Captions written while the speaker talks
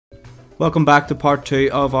Welcome back to part 2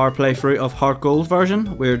 of our playthrough of Heart Gold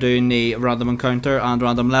version. We're doing the random encounter and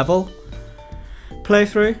random level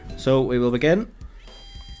playthrough, so we will begin.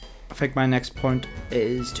 I think my next point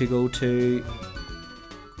is to go to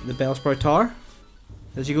the Bellsprout Tower.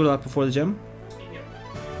 Did you go to that before the gym? Yep.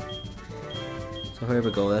 So here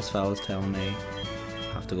we go, this fella's telling me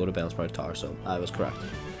I have to go to Bellsprout Tower, so I was correct.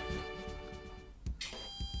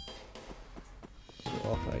 So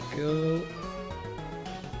off I go.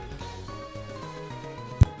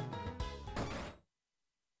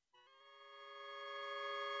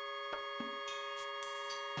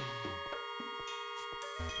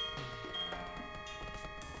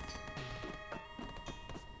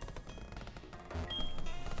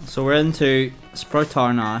 So we're into Sprout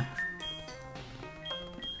Tower now,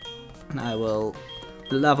 and I will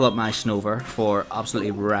level up my Snover for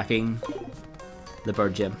absolutely wrecking the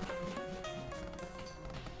bird gym.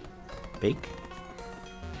 Beak.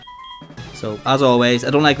 So as always, I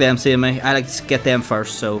don't like them seeing me, I like to get them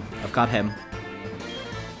first, so I've got him.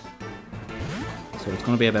 So it's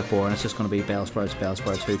going to be a bit boring, it's just going to be Bellsprouts,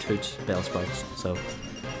 Bellsprouts, Hoot Hoots, Bellsprouts, so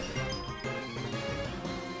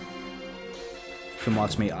you can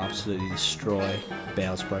watch me absolutely destroy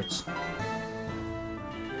Bellsprouts.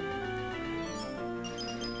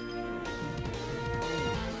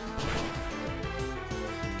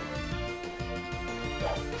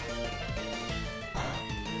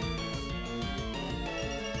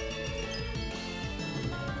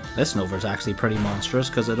 This Snover is actually pretty monstrous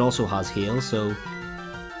because it also has heal, so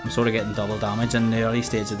I'm sort of getting double damage in the early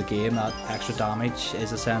stage of the game. That extra damage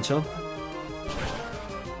is essential.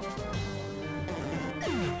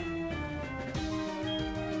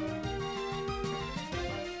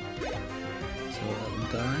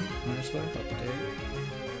 Down, nicely, up there.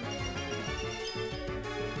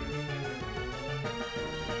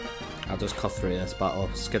 I'll just cut through this battle,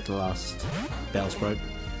 skip the last Bellsprout.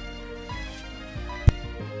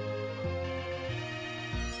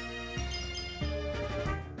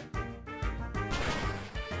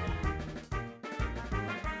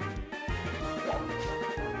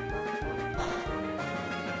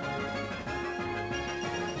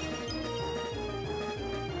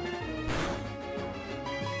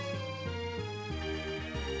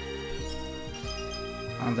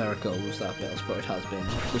 And there it goes, that Bellsprout has been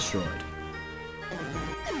destroyed.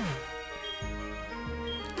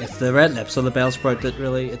 It's the red lips of the Bellsprout that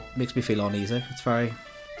really makes me feel uneasy. It's very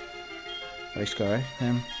scary.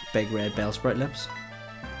 Big red Bellsprout lips.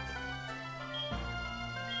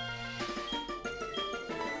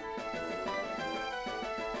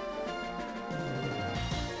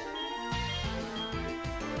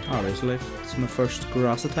 Alright, it's my first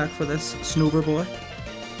grass attack for this Snover boy.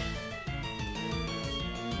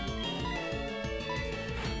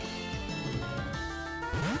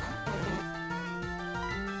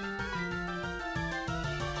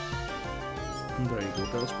 There you go,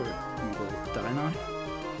 Bellsprout. You will die now.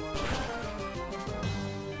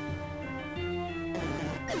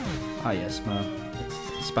 Ah yes, my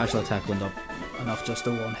special attack went up enough just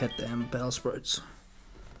to one-hit them Bellsprouts.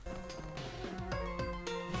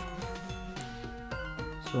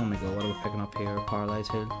 So let me go, what are we picking up here? Paralyze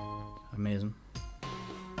Hill. Amazing.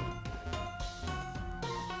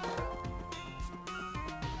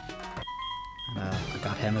 And, I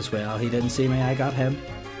got him as well. He didn't see me, I got him.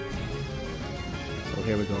 So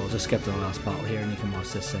here we go, I'll just skip the last battle here and you can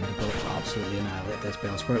watch this Syndical absolutely annihilate this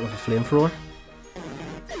Bellsprout with a flamethrower.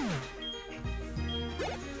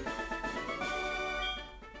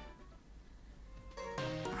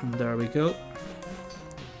 And there we go.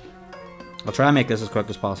 I'll try and make this as quick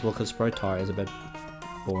as possible because Sprout Tower is a bit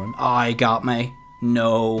boring. Oh, he got me.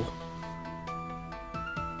 No.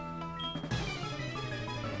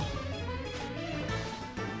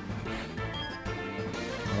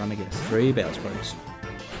 Let me guess, 3 Bellsprouts.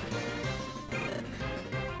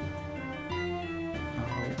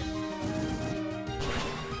 Oh.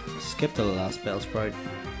 Skip to the last Bellsprout.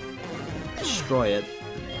 Destroy it.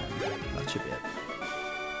 And that should be it.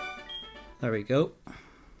 There we go.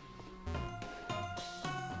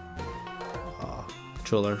 Oh,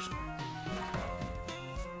 controllers.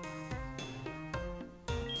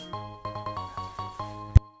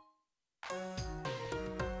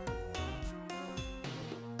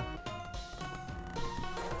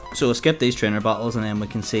 So we'll skip these trainer battles and then we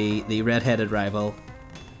can see the red-headed rival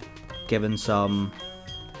giving some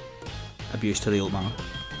abuse to the old man.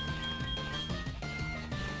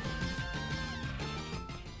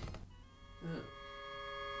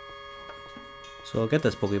 So I'll get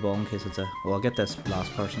this Pokeball in case it's a... well, I'll get this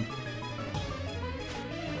last person. I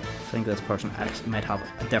think this person might have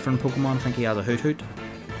a different Pokemon. I think he has a Hoot Hoot.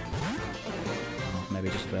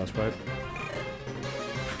 maybe just a Bellsprout.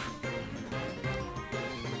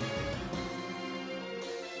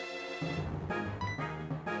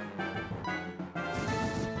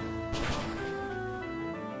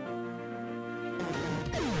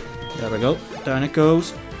 There we go, down it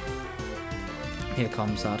goes. Here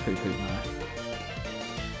comes that Hoot Hoot now.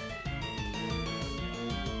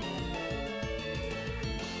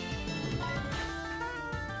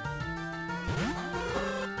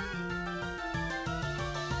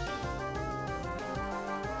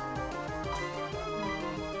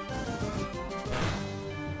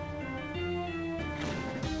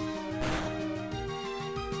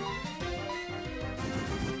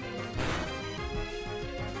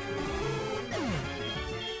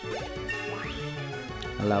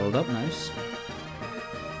 Leveled up, nice.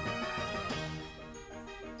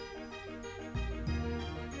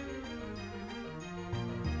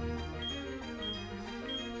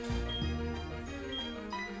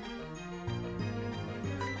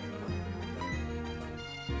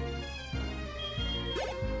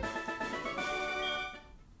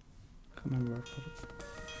 Come on, work.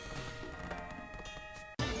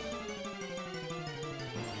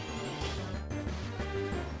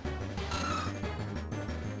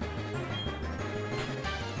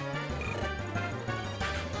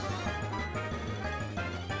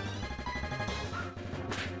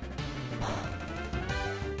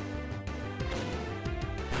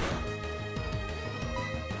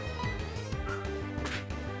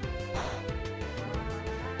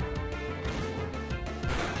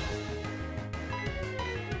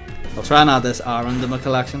 I'll try and add this Aaron to my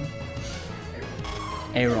collection.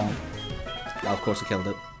 Aaron. Well, of course I killed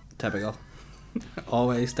it. Typical.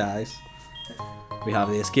 Always dies. We have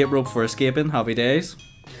the escape rope for escaping. Happy days.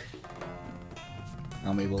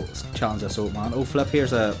 And we will challenge this old man. Oh flip,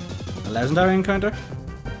 here's a legendary encounter.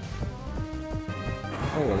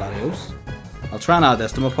 Oh, well, adios. I'll try and add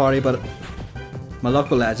this to my party, but my luck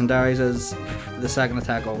with legendaries is the second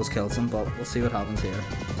attack always kills them, but we'll see what happens here.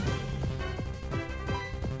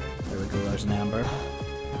 There's an Ember.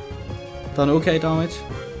 Done okay damage.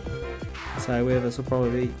 Sidewave, this will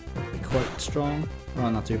probably be quite strong. Oh,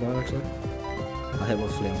 not too bad actually. I'll hit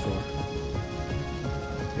with Flamethrower.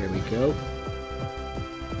 Here we go.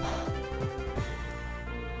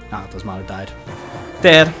 Ah, it doesn't matter, died.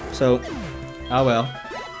 Dead! So, ah well.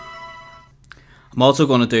 I'm also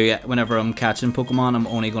going to do, whenever I'm catching Pokemon, I'm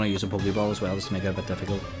only going to use a Pokeball as well, just to make it a bit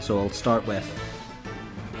difficult. So I'll start with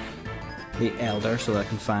the Elder, so that I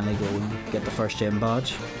can finally go and get the first gym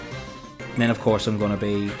badge. And then of course I'm going to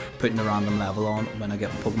be putting the random level on when I get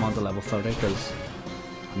Pokemon to level 30, because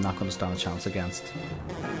I'm not going to stand a chance against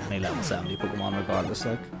any level 70 Pokemon regardless.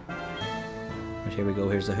 Like. Right, here we go,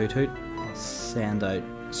 here's the Hoot Hoot. I'll send out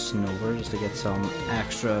Snover just to get some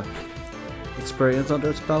extra experience under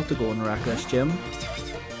its belt to go and wreck this gym.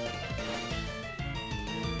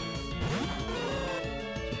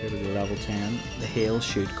 Here we go, level 10. The hail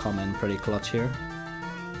should come in pretty clutch here.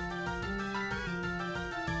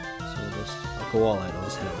 So I'll go all out, I'll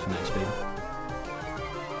just hit it for next speed.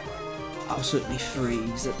 Absolutely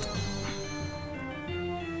freeze it.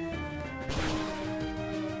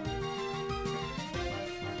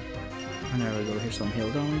 And there we go, here's some hail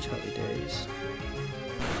damage, happy days.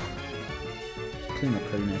 Clean up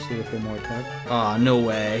pretty nicely with one more attack. Ah, oh, no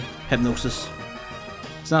way. Hypnosis.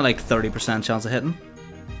 It's not like 30% chance of hitting.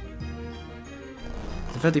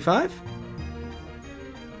 55?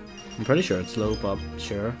 I'm pretty sure it's low, but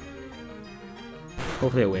sure.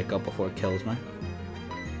 Hopefully I wake up before it kills me.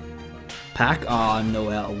 Pack? Oh no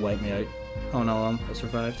way, it'll wipe me out. Oh no, I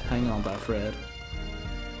survived. Hang on, bad Fred.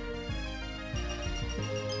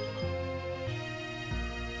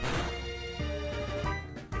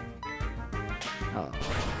 Oh.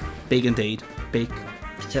 Big indeed. Big.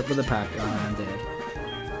 Hit with the pack. Oh, I'm dead.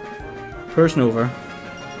 First Nova.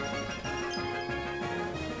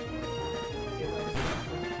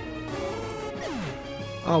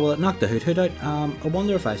 Oh, well, it knocked the Hoot Hoot out. I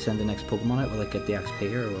wonder if I send the next Pokemon out, will it get the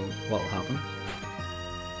XP or what will happen?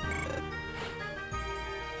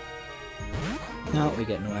 No, we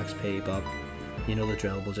get no XP, but you know the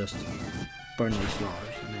drill, we'll just burn these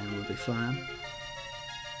flowers and then we'll be flying.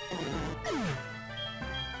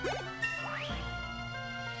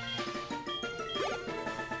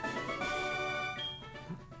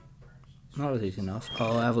 Not as easy enough.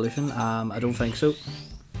 Oh, evolution? I don't think so.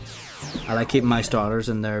 I like keeping my starters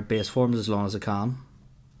in their base forms as long as I can.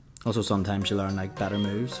 Also sometimes you learn like better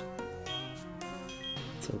moves.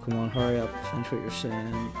 So come on, hurry up, finish what you're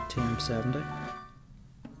saying. TM70.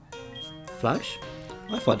 Flash?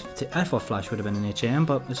 I thought Flash would have been an HM,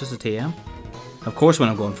 but it's just a TM. Of course, when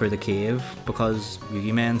I'm going through the cave, because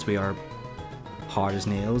Yugimenz, we are hard as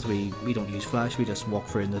nails. We don't use flash. We just walk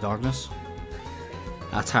through in the darkness.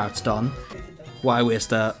 That's how it's done. Why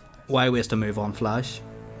waste a move on flash?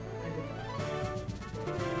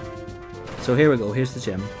 So here we go. Here's the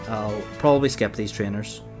gym. I'll probably skip these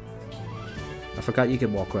trainers. I forgot you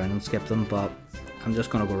could walk around and skip them, but I'm just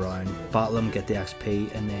gonna go around, battle them, get the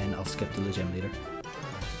XP, and then I'll skip to the gym leader.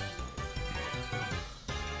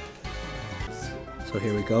 So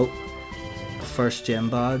here we go. First gym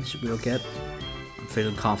badge we'll get. I'm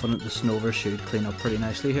feeling confident the Snover should clean up pretty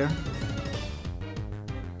nicely here.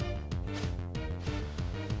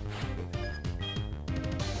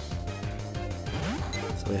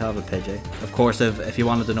 So we have a Pidgey. Of course, if you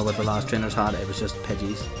wanted to know what the last trainers had, it was just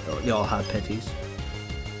Pidgeys. They all had Pidgeys.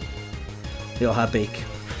 They all had Beak.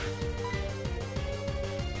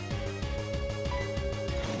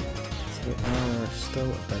 So we are still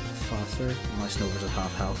a bit faster. My Snover's at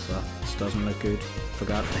half health, so that doesn't look good.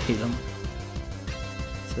 Forgot to heal him.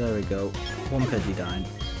 So there we go. One Pidgey down.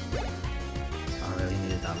 I really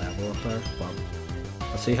needed that level up there, but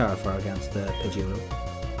I'll see how I fare against the Pidgeotto.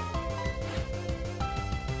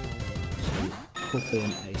 So hopefully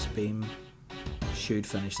an Ice Beam should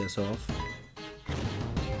finish this off.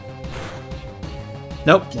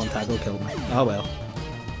 Nope, one tag will kill me. Oh well.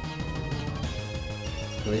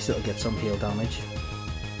 At least it'll get some heal damage.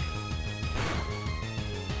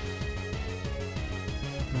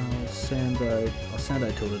 I'll send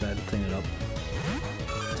out Totodile to clean it up.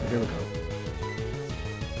 So here we go.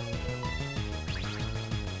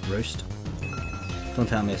 Roost. Don't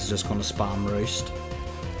tell me it's just going to spam Roost.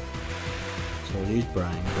 So we'll use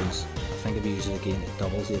Brine because I think if you use it again it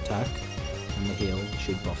doubles the attack. And the heal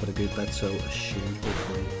should buff it a good bit, so I should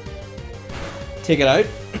hopefully take it out.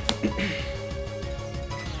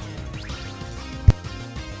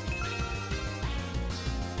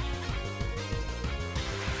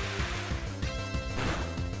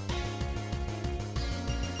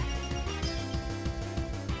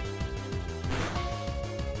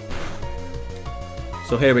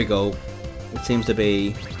 So here we go. It seems to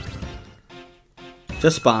be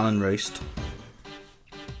just spamming Roost.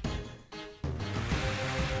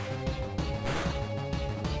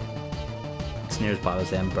 Near as bad as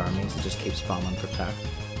them Burmese, it just keeps spamming Protect.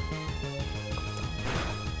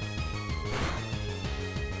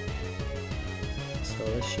 So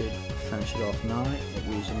this should finish it off now. It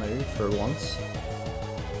used a move for once.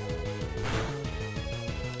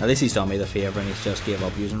 At least he's done me the favour and he's just gave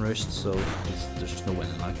up using Roost, so there's just no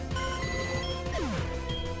winning now.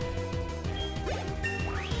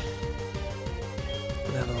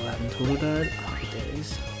 Level 11 total died. Happy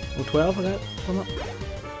days. Oh, 12 I got from it.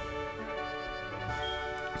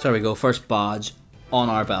 So there we go, first badge on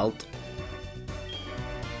our belt.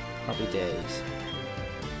 Happy days.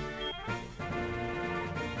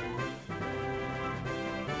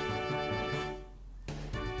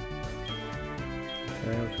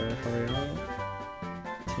 Okay, hurry up.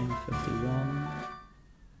 Team 51.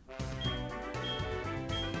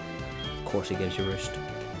 Of course he gives you Roost.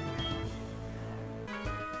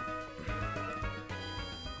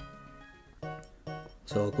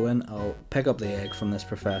 So I'll go in, I'll pick up the egg from this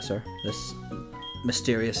professor, this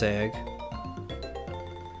mysterious egg.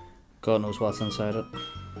 God knows what's inside it.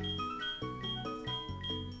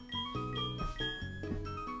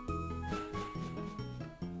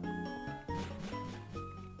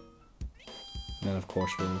 And then of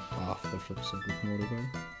course we'll off the flip signal from Motorburn.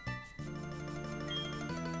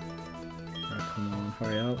 Alright, come on,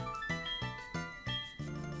 hurry up.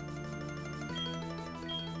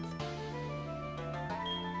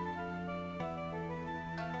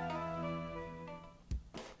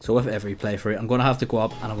 So with every playthrough, I'm going to have to go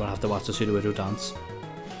up and I'm going to have to watch the Sudowoodo dance.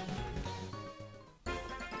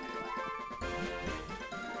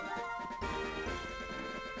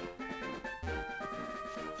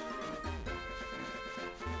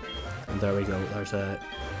 And there we go, there's a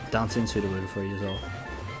dancing Sudowoodo for you as well.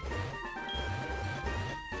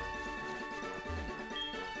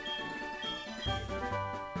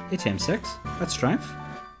 ATM 6? That's Strength?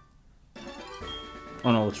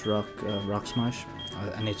 Oh no, it's Rock Smash.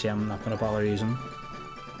 An HM I'm not going to bother using.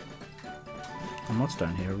 And what's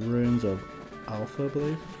down here? Ruins of Alpha, I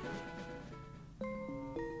believe.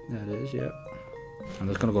 That is, yeah. I'm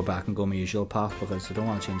just going to go back and go my usual path because I don't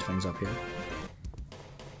want to change things up here.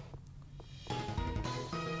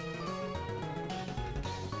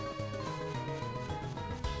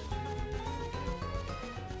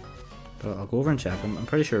 But I'll go over and check them. I'm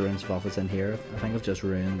pretty sure Ruins of Alpha's in here. I think I've just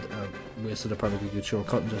wasted a perfectly good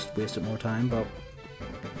shortcut and just wasted more time, but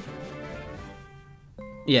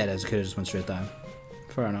Yeah, it is. It could have just went straight down.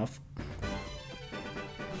 Fair enough.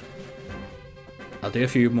 I'll do a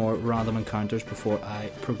few more random encounters before I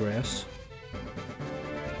progress.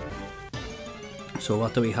 So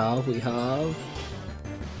what do we have? We have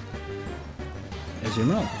a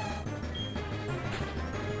Zumo.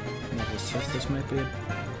 This might be a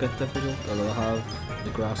bit difficult, although I have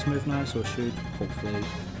the grass move now, so I should hopefully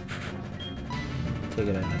take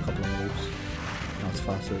it out in a couple of moves. That's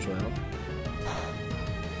faster as well.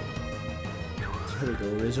 So here we go,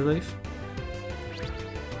 Razor Leaf.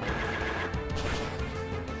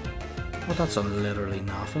 Oh, that's literally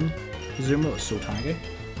nothing. Zumo is so tanky.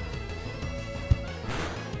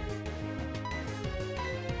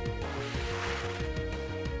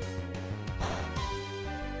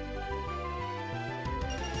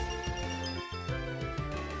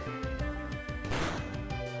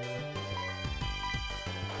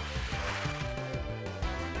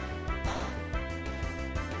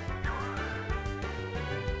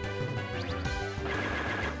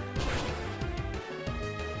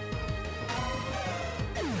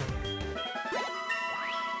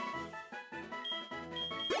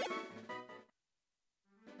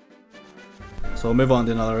 So we'll move on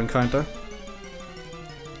to another encounter.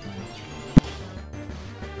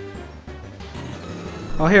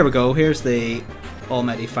 Oh, here we go. Here's the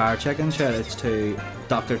almighty fire chicken. Shoutouts to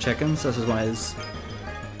Dr. Chickens. This is one of his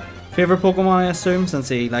favourite Pokemon, I assume, since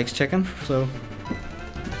he likes chicken. So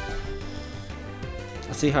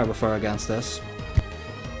let's see how we fare against this.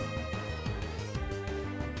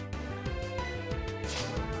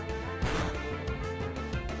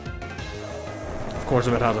 Of course,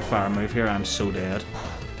 if it has a fire move here, I'm so dead.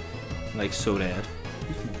 Like, so dead.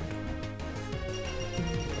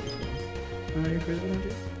 Are you afraid of it, aren't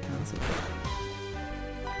you? No, that's okay.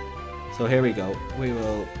 So here we go. We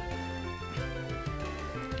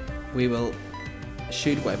will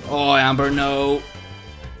shoot whip. Oh, Amber, no!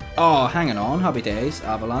 Oh, hanging on. Happy days.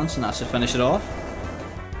 Avalanche, and that should finish it off.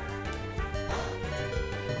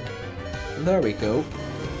 There we go.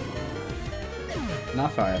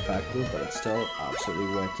 Not very effective, but it's still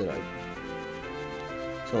absolutely wiped it out.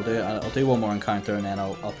 So I'll do one more encounter, and then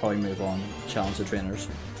I'll probably move on, challenge the trainers.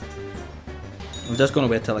 I'm just going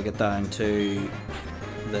to wait till I get down to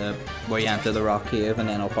where you enter the rock cave, and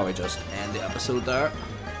then I'll probably just end the episode there.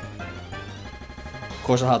 Of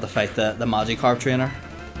course, I'll have to fight the Magikarp trainer.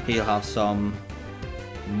 He'll have some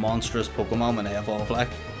monstrous Pokemon when they evolve, like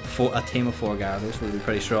a team of 4 Gyarados will be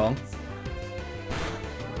pretty strong.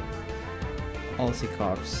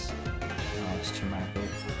 Carps. Oh, it's Chimarco.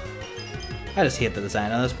 I just hate the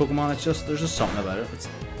design of this Pokemon. It's just, there's just something about it.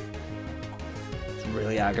 It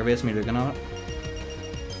really aggravates me looking at it.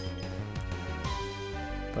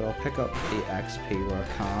 But I'll pick up the XP where I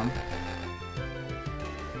can.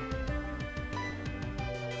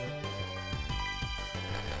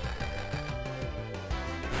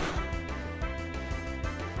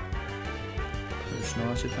 Push, I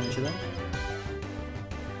should finish it up.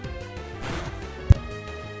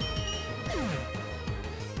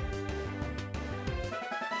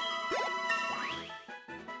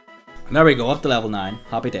 There we go, up to level 9.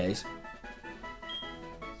 Happy days.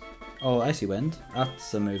 Oh, Icy Wind.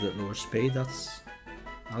 That's a move that lowers speed. I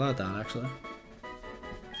like that actually.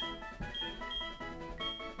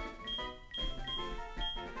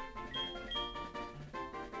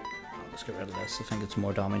 I'll just get rid of this. I think it's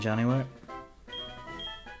more damage anyway.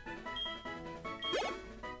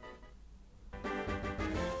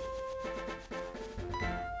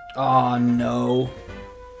 Oh no.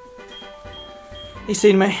 He's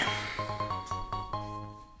seen me.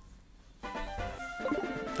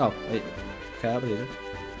 Oh, wait. Okay, I believe it.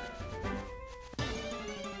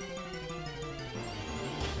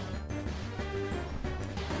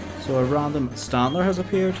 So a random Stantler has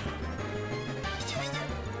appeared.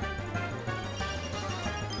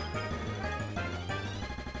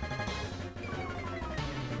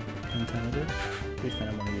 Intimidated. Please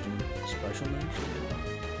find one using special moves.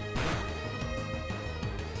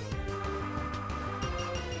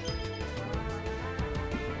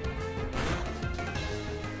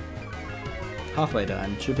 Halfway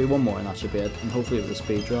down, should be one more and that should be it, and hopefully with a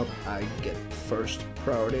speed drop I get first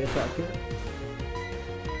priority attack here.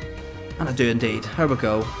 And I do indeed. Here we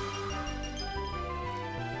go.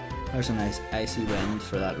 There's a nice Icy Wind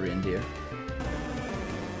for that reindeer.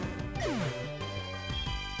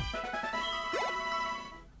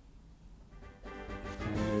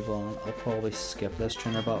 And move on. I'll probably skip this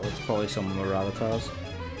trainer battle, it's probably some of my Rattatas.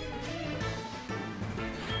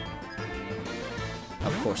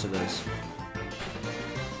 Of course it is.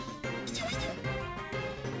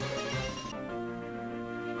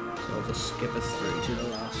 just skip it through to the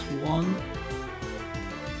last one.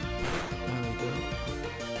 There we go.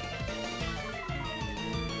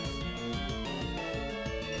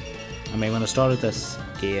 I mean, when I started this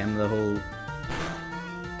game, the whole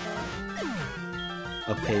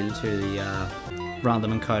appeal to the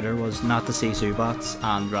random encounter was not to see Zubats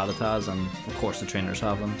and Rattatas, and of course the trainers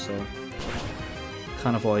have them, so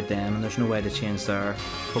can't avoid them, and there's no way to change their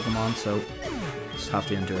Pokemon, so just have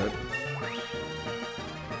to endure it.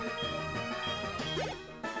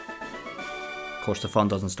 Of course the fun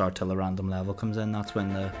doesn't start till the random level comes in, that's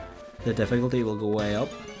when the difficulty will go way up.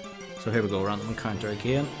 So here we go, random encounter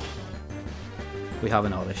again. We have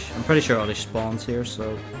an Oddish. I'm pretty sure Oddish spawns here,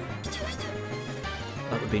 so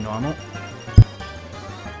that would be normal.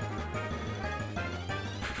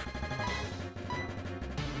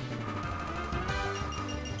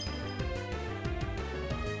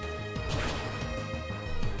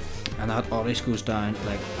 And that Oddish goes down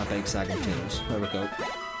like a big sack of potatoes. There we go.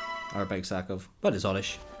 Or a big sack of... what is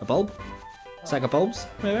Oddish? A bulb? Sack of bulbs?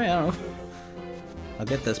 Maybe, I don't know. I'll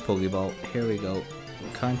get this Pokeball. Here we go.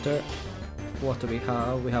 Counter. What do we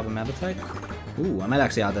have? We have a Meditite. Ooh, I might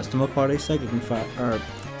actually add this to my party. Psychic and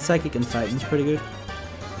Fighting's pretty good.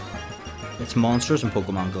 It's monstrous in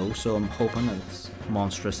Pokemon Go, so I'm hoping it's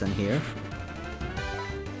monstrous in here.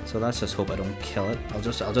 So let's just hope I don't kill it. I'll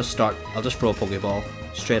just throw a Pokeball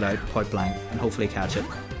straight out, point blank, and hopefully catch it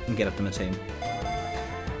and get it to my team.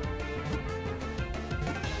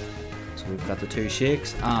 So we've got the 2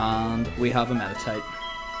 shakes and we have a Meditite.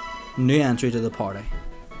 New entry to the party.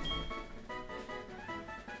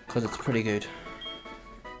 Because it's pretty good.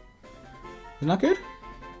 Isn't that good?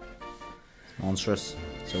 Monstrous.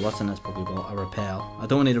 So what's in this Pokeball? A Repel. I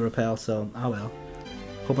don't need a Repel, so oh well.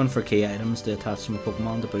 Hoping for key items to attach to my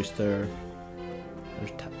Pokemon to boost their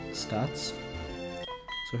stats.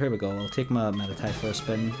 So here we go, I'll take my Meditite for a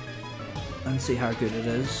spin and see how good it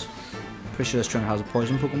is. Pretty sure this trainer has a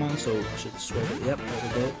poison Pokemon, so I should sweep it. Yep, there we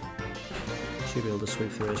go. Should be able to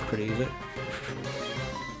sweep through this pretty easy.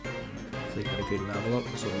 Hopefully got a good level up,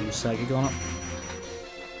 so we'll use Psychic on it.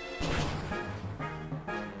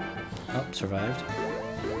 Oh, survived.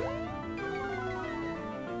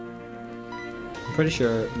 I'm pretty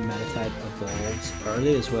sure Meditite evolves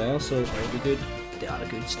early as well, so that would be good. They add a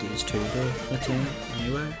good stage 2 to the team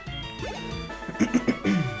anyway.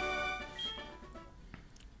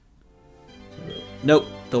 Nope,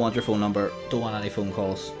 don't want your phone number, don't want any phone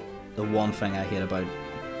calls. The one thing I hated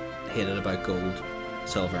about Gold,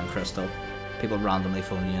 Silver and Crystal. People randomly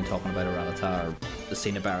phoning you and talking about a Rattata, or the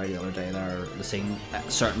seen a Barry the other day there, or the seen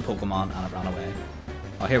a certain Pokemon and it ran away.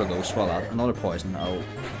 Oh, here we go, swallow that. Another poison. Oh,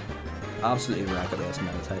 absolutely wreck it with this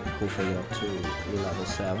Meditite. Hopefully get up to level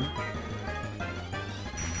 7.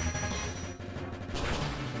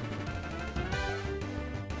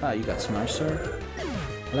 Ah, you got Smash, sir.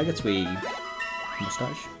 I like its wee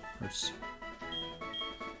mustache. Or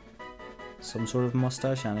some sort of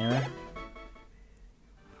mustache, anyway.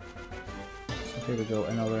 So here we go,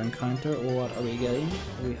 another encounter. What are we getting?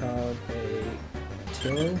 We have a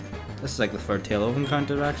Taillow. This is like the 3rd Taillow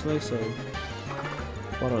encounter, actually, so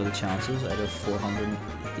what are the chances out of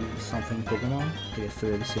 480 something Pokemon to get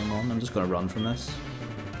 3 of the same one? I'm just going to run from this.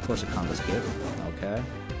 Of course, I can't escape. Okay.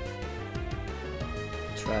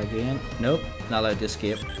 Try again. Nope, not allowed to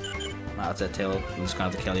escape. Ah, that's it, Taillow. I'm just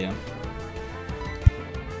going to have to kill you.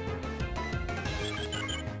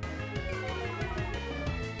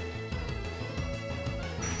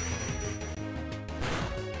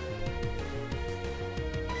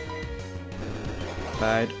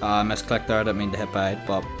 Bide. I misclicked there, I didn't mean to hit bide,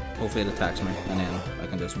 but hopefully it attacks me and then I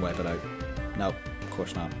can just wipe it out. Nope, of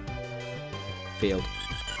course not. Failed.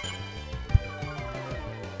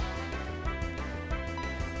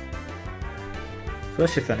 So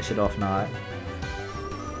let's just finish it off now.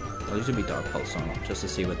 I'll usually be Dark Pulse on it just to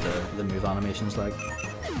see what the move animation's like.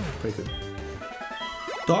 Pretty cool.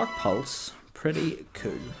 Dark Pulse, pretty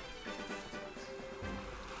cool.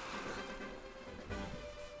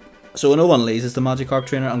 So no one leaves is the Magikarp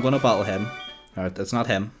trainer. I'm going to battle him. Alright, it's not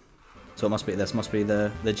him. So it must be this. Must be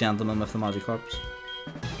the gentleman with the Magikarps.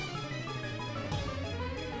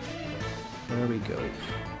 There we go.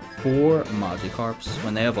 4 Magikarps.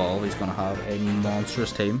 When they evolve, he's going to have a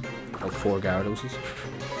monstrous team of 4 Gyarados.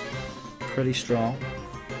 Pretty strong.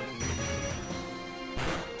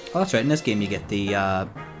 Oh, that's right. In this game, you get the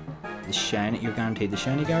shiny. You're guaranteed the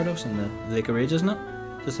shiny Gyarados and the Lake of Rage, isn't it?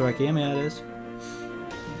 Just the right game, yeah, it is.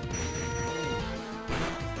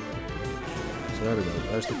 So there we go.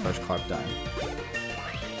 There's the first carp down.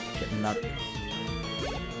 Getting that.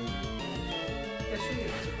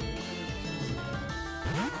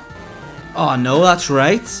 Oh no, that's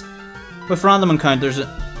right. with random encounters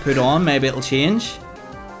put on, maybe it'll change.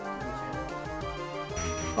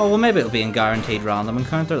 Oh well, maybe it'll be in guaranteed random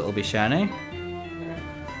encounter, it'll be shiny.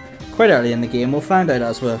 Quite early in the game, we'll find out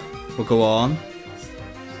as we go on.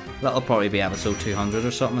 That'll probably be episode 200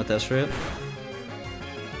 or something at this rate.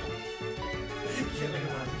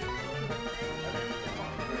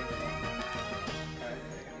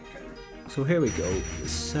 So here we go,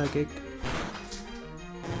 Psychic.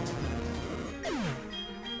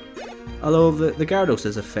 Although the Gyarados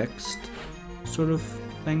is a fixed sort of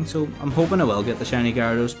thing, so I'm hoping I will get the shiny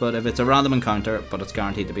Gyarados, but if it's a random encounter but it's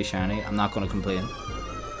guaranteed to be shiny, I'm not going to complain.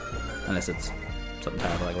 Unless it's something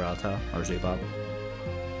terrible like Rattata or Zubat.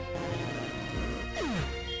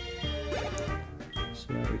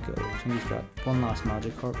 So there we go, I think he's got one last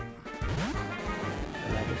Magikarp.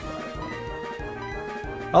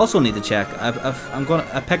 I also need to check,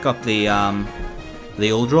 I pick up the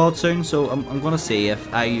old rod soon, so I'm gonna see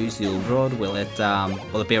if I use the old rod, will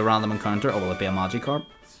it be a random encounter or will it be a Magikarp?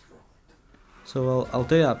 So I'll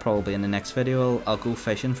do that probably in the next video. I'll go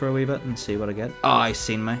fishing for a wee bit and see what I get. Oh, he's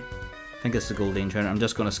seen me. I think it's the Goldeen trainer. I'm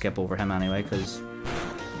just gonna skip over him anyway, because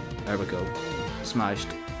there we go, smashed.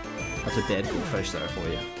 That's a dead goldfish there for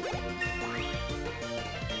you.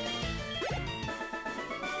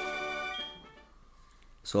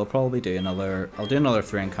 So I'll probably do another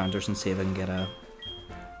 3 encounters and see if I can get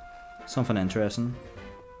something interesting.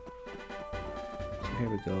 So here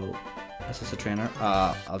we go. This is a trainer.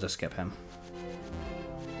 I'll just skip him.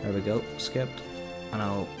 There we go, skipped. And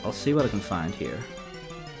I'll see what I can find here.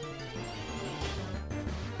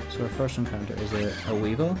 So our first encounter is a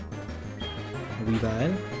Weavile. A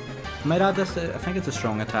Weavile. I might add this, I think it's a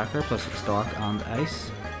strong attacker, plus it's dark and ice.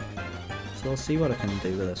 So I'll see what I can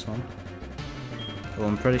do with this one. Well,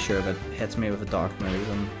 I'm pretty sure if it hits me with a dark move,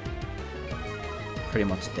 I'm pretty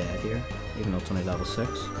much dead here, even though it's only level 6.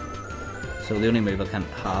 So the only move I can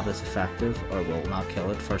have that's effective, or will not kill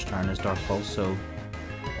it, first turn is Dark Pulse, so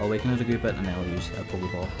I'll weaken it a good bit and then I'll use a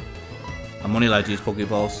Pokeball. I'm only allowed to use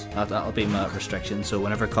Pokeballs, that'll be my restriction, so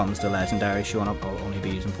whenever it comes to Legendary showing up, I'll only be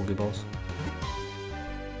using Pokeballs.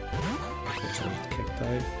 So it's kicked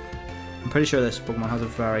out. I'm pretty sure this Pokemon has a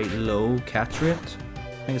very low catch rate,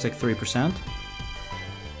 I think it's like 3%.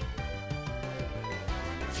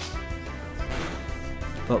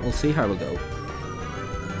 But we'll see how we go.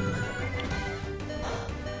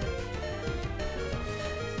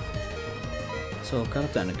 So I've got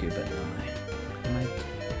it down a good bit now.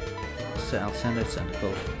 I'll send out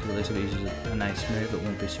Centicle, because at least if it uses a nice move, it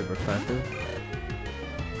won't be super effective.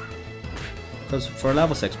 Because for a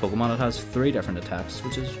level 6 Pokemon, it has 3 different attacks,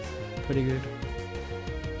 which is pretty good.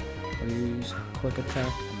 I'll use Quick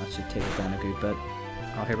Attack, and that should take it down a good bit.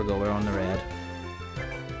 Oh, here we go, we're on the red.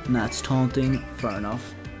 And that's taunting, fair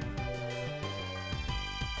enough.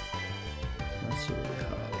 Let's see what we have.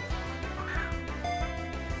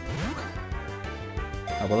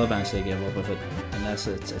 I will eventually give up with it, unless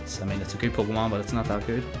I mean, it's a good Pokemon, but it's not that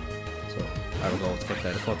good. So, there we go, let's get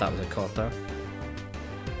there. I thought that was a cut there.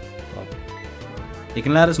 But you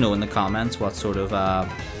can let us know in the comments what sort of,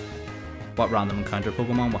 what random encounter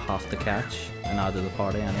Pokemon we'll have to catch and add to the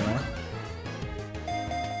party anyway.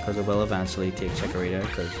 Because it will eventually take Chikorita,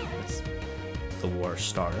 because it's the worst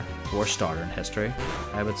starter in history,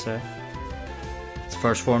 I would say. Its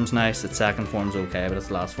first form's nice, its second form's okay, but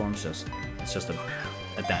its last form's just a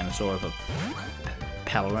dinosaur of a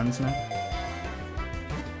Pelorins now.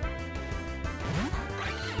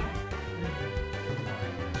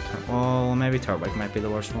 Oh, maybe Turtwig might be the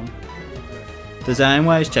worst one. Design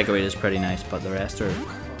wise, Chikorita is pretty nice, but the rest are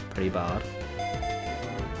pretty bad.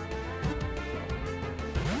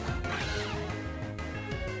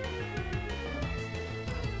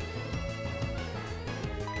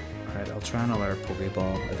 Alright, I'll try another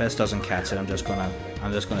Pokeball. If this doesn't catch it, I'm just gonna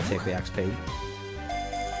take the XP.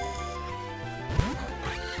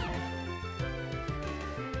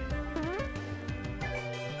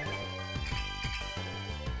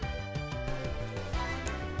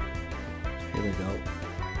 Here we go.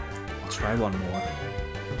 I'll try one more.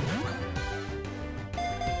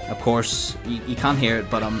 Of course, you can't hear it,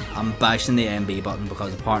 but I'm bashing the A and B button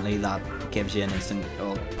because apparently that gives you an instant,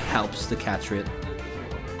 well, helps the catch rate.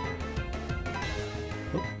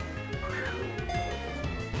 Oh.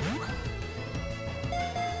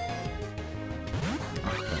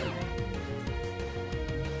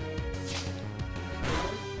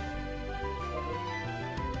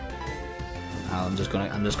 I'm just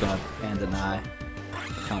gonna end it now.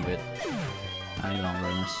 Can't wait any longer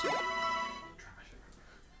in this.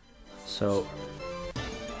 So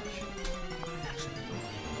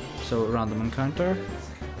random encounter.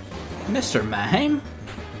 Mr. Mime?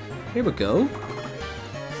 Here we go.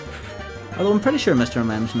 Although I'm pretty sure Mr.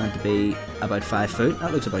 Mime's meant to be about 5 foot.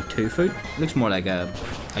 That looks about 2 foot. It looks more like a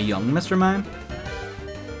young Mr. Mime.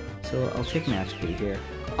 So I'll take my XP here.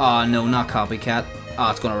 Oh no, not copycat. Oh,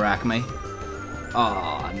 it's gonna rack me.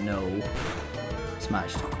 Oh no.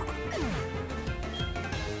 Smashed.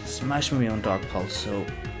 Smashed my own Dark Pulse, so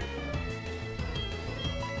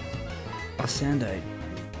I'll send out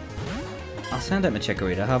my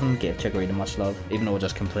Chikorita. I haven't gave Chikorita much love, even though I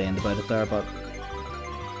just complained about it there, but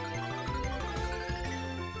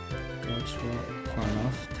far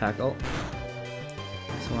enough. Tackle.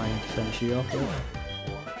 So I need to finish you off with.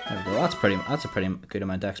 There we go. That's a pretty good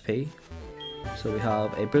amount of XP. So we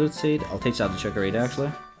have a Bullet Seed. I'll teach that to Chikorita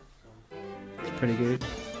actually. It's pretty good.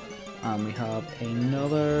 And we have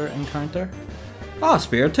another encounter. Oh,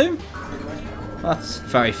 Spirit Tomb. That's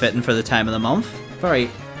very fitting for the time of the month. Very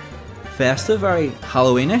festive, very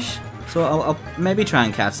Halloweenish. So I'll maybe try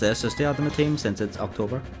and catch this just to add to my team since it's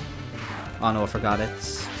October. Oh no, I forgot I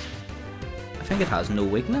think it has no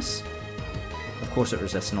weakness. Of course it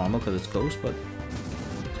resists normal because it's close, but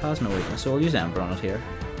it has no weakness, so I'll use Ember on it here.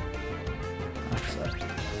 That's it.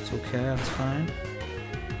 It's okay, that's fine.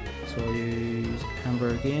 So I'll use Ember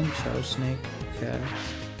again, Shadow Snake, okay.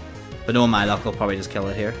 But no, my luck, I'll probably just kill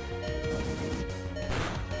it here.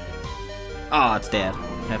 Ah, oh, it's dead.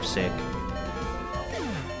 Hip's sake.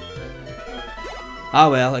 Ah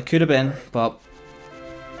well, it could have been, but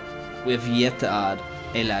we've yet to add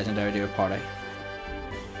a legendary to our party.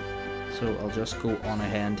 So I'll just go on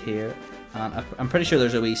ahead here, and I'm pretty sure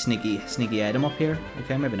there's a wee sneaky item up here.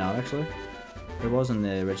 Okay, maybe not actually. There was in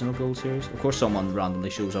the original Gold series. Of course, someone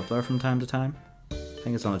randomly shows up there from time to time. I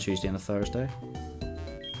think it's on a Tuesday and a Thursday.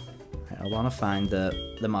 Right, I want to find the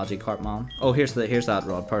Magikarp man. Oh, here's that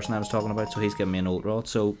rod person I was talking about. So he's giving me an old rod.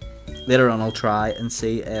 So later on, I'll try and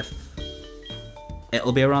see if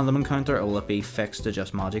it'll be a random encounter or will it be fixed to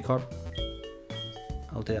just Magikarp.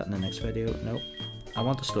 I'll do that in the next video. Nope. I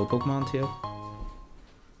want the slow Pokemon tail.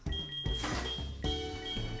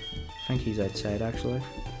 I think he's outside actually.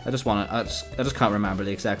 I just can't remember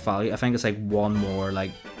the exact value. I think it's like 1 more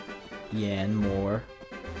like yen more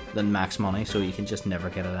than max money, so you can just never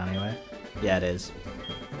get it anyway. Yeah, it is.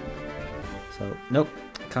 So nope,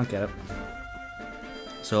 can't get it.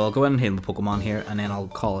 So I'll go in and heal the Pokemon here, and then I'll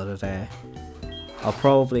call it a day. I'll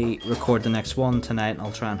probably record the next one tonight, and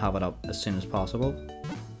I'll try and have it up as soon as possible.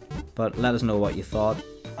 But let us know what you thought,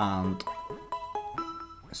 and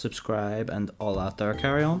subscribe and all that there,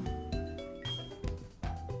 carry on.